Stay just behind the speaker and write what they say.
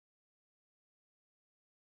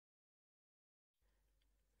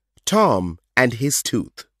Tom and his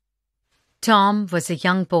tooth. Tom was a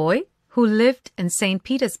young boy who lived in St.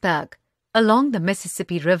 Petersburg along the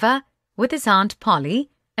Mississippi River with his Aunt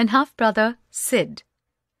Polly and half-brother Sid.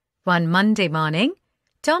 One Monday morning,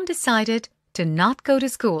 Tom decided to not go to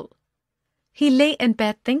school. He lay in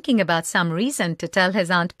bed thinking about some reason to tell his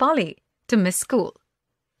Aunt Polly to miss school.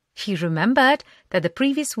 He remembered that the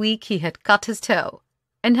previous week he had cut his toe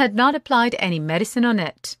and had not applied any medicine on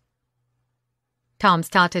it. Tom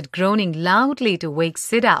started groaning loudly to wake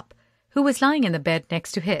Sid up, who was lying in the bed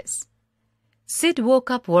next to his. Sid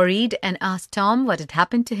woke up worried and asked Tom what had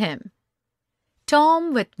happened to him.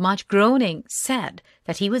 Tom, with much groaning, said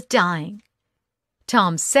that he was dying.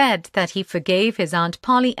 Tom said that he forgave his Aunt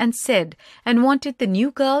Polly and Sid and wanted the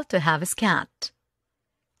new girl to have his cat.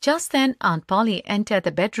 Just then Aunt Polly entered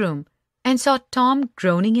the bedroom and saw Tom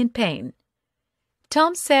groaning in pain.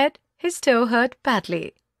 Tom said his toe hurt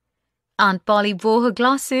badly. Aunt Polly wore her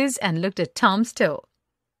glasses and looked at Tom's toe.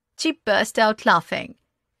 She burst out laughing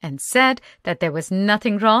and said that there was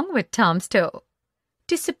nothing wrong with Tom's toe.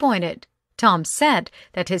 Disappointed, Tom said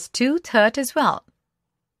that his tooth hurt as well.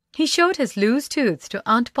 He showed his loose tooth to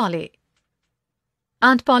Aunt Polly.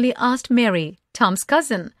 Aunt Polly asked Mary, Tom's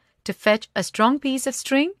cousin, to fetch a strong piece of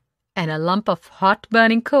string and a lump of hot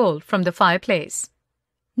burning coal from the fireplace.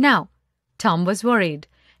 Now, Tom was worried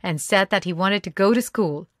and said that he wanted to go to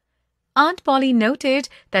school. Aunt Polly noted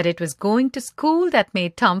that it was going to school that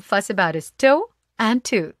made Tom fuss about his toe and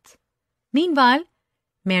tooth. Meanwhile,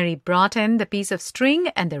 Mary brought in the piece of string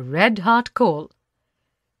and the red-hot coal.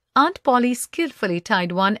 Aunt Polly skillfully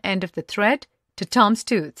tied one end of the thread to Tom's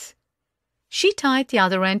tooth. She tied the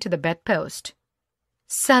other end to the bedpost.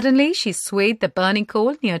 Suddenly, she swayed the burning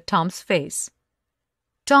coal near Tom's face.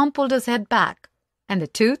 Tom pulled his head back, and the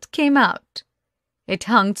tooth came out. It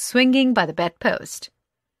hung swinging by the bedpost.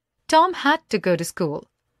 Tom had to go to school.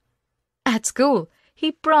 At school,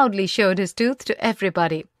 he proudly showed his tooth to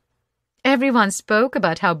everybody. Everyone spoke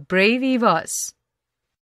about how brave he was.